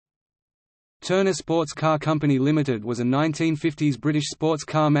Turner Sports Car Company Limited was a 1950s British sports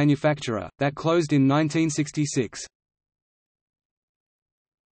car manufacturer, that closed in 1966.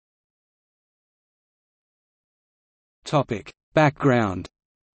 Background.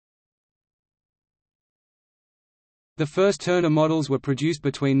 The first Turner models were produced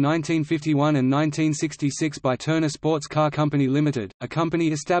between 1951 and 1966 by Turner Sports Car Company Limited, a company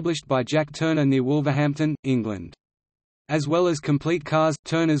established by Jack Turner near Wolverhampton, England. As well as complete cars,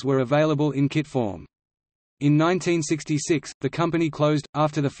 Turners were available in kit form. In 1966, the company closed,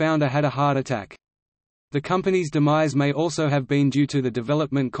 after the founder had a heart attack. The company's demise may also have been due to the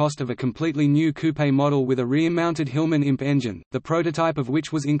development cost of a completely new coupe model with a rear-mounted Hillman Imp engine, the prototype of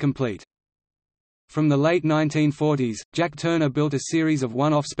which was incomplete. From the late 1940s, Jack Turner built a series of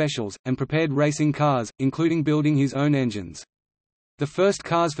one-off specials, and prepared racing cars, including building his own engines. The first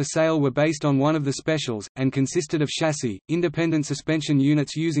cars for sale were based on one of the specials, and consisted of chassis, independent suspension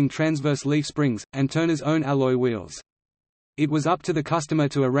units using transverse leaf springs, and Turner's own alloy wheels. It was up to the customer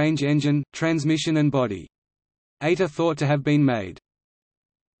to arrange engine, transmission and body. 8 are thought to have been made.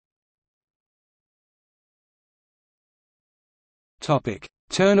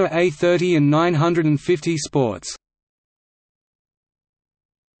 Turner A30 and 950 Sports.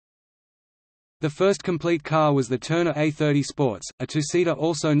 The first complete car was the Turner A30 Sports, a two-seater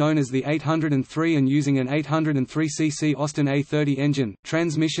also known as the 803 and using an 803cc Austin A30 engine,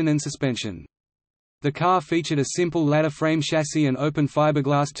 transmission and suspension. The car featured a simple ladder frame chassis and open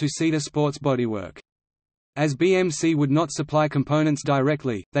fiberglass two-seater sports bodywork. As BMC would not supply components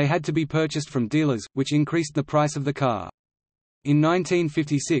directly, they had to be purchased from dealers, which increased the price of the car. In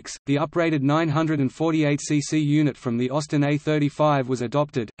 1956, the uprated 948cc unit from the Austin A35 was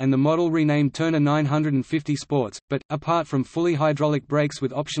adopted, and the model renamed Turner 950 Sports, but, apart from fully hydraulic brakes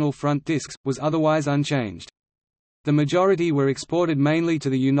with optional front discs, was otherwise unchanged. The majority were exported mainly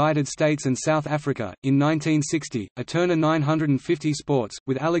to the United States and South Africa. In 1960, a Turner 950 Sports,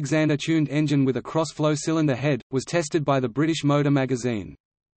 with Alexander-tuned engine with a cross-flow cylinder head, was tested by the British Motor magazine.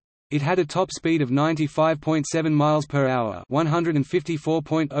 It had a top speed of 95.7 miles per hour,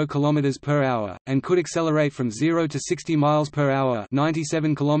 154.0 kilometers per hour, and could accelerate from 0 to 60 miles per hour,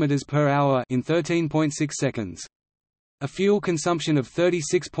 97 kilometers per hour in 13.6 seconds. A fuel consumption of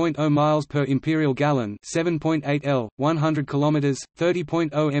 36.0 miles per imperial gallon, 7.8 L, 100 kilometers,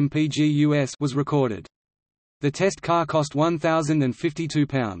 30.0 mpg US was recorded. The test car cost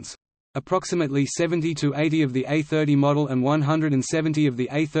 £1,052. Approximately 70 to 80 of the A30 model and 170 of the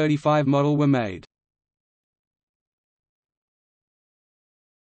A35 model were made.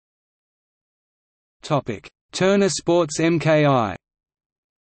 Turner Sports MKI.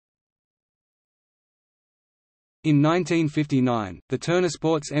 In 1959, the Turner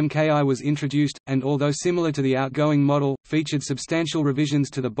Sports MKI was introduced, and although similar to the outgoing model, featured substantial revisions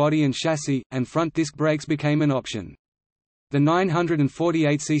to the body and chassis, and front disc brakes became an option. The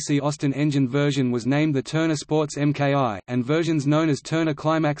 948cc Austin engine version was named the Turner Sports MKI, and versions known as Turner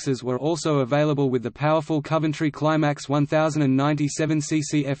Climaxes were also available with the powerful Coventry Climax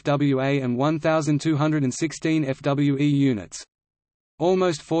 1097cc FWA and 1216 FWE units.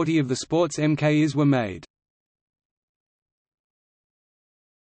 Almost 40 of the Sports MKIs were made.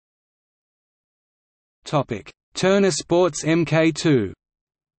 Turner Sports Mk2.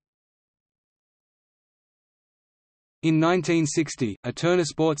 In 1960, a Turner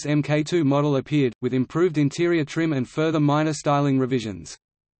Sports Mk2 model appeared, with improved interior trim and further minor styling revisions.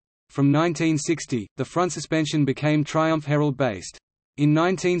 From 1960, the front suspension became Triumph Herald-based. In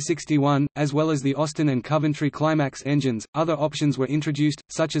 1961, as well as the Austin and Coventry Climax engines, other options were introduced,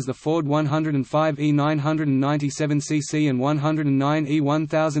 such as the Ford 105E 997cc and 109E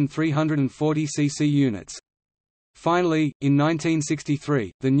 1340cc units. Finally, in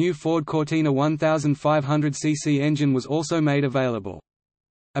 1963, the new Ford Cortina 1500cc engine was also made available.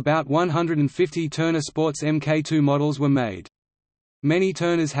 About 150 Turner Sports Mk2 models were made. Many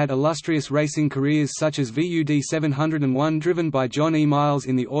Turners had illustrious racing careers such as VUD 701 driven by John E. Miles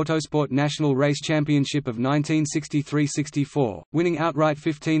in the Autosport National Race Championship of 1963–64, winning outright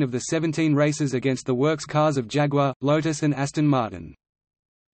 15 of the 17 races against the works cars of Jaguar, Lotus and Aston Martin.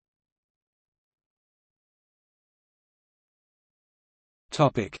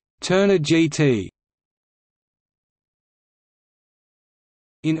 Turner GT.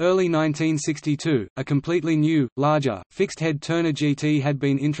 In early 1962, a completely new, larger, fixed-head Turner GT had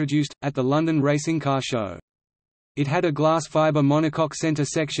been introduced, at the London Racing Car Show. It had a glass fibre monocoque centre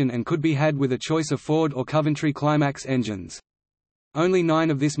section and could be had with a choice of Ford or Coventry Climax engines. Only 9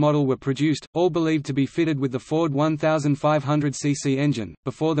 of this model were produced, all believed to be fitted with the Ford 1500cc engine,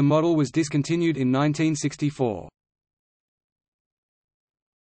 before the model was discontinued in 1964.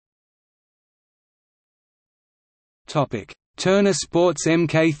 Turner Sports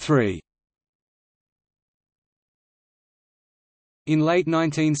Mk3. In late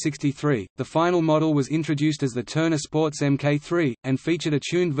 1963, the final model was introduced as the Turner Sports Mk3, and featured a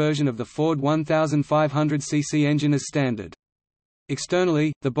tuned version of the Ford 1500cc engine as standard.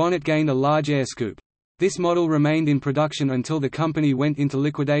 Externally, the bonnet gained a large air scoop. This model remained in production until the company went into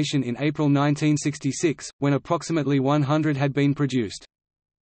liquidation in April 1966, when approximately 100 had been produced.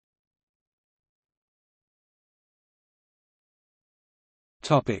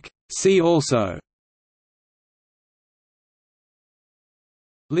 See also: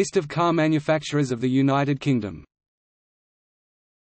 List of car manufacturers of the United Kingdom.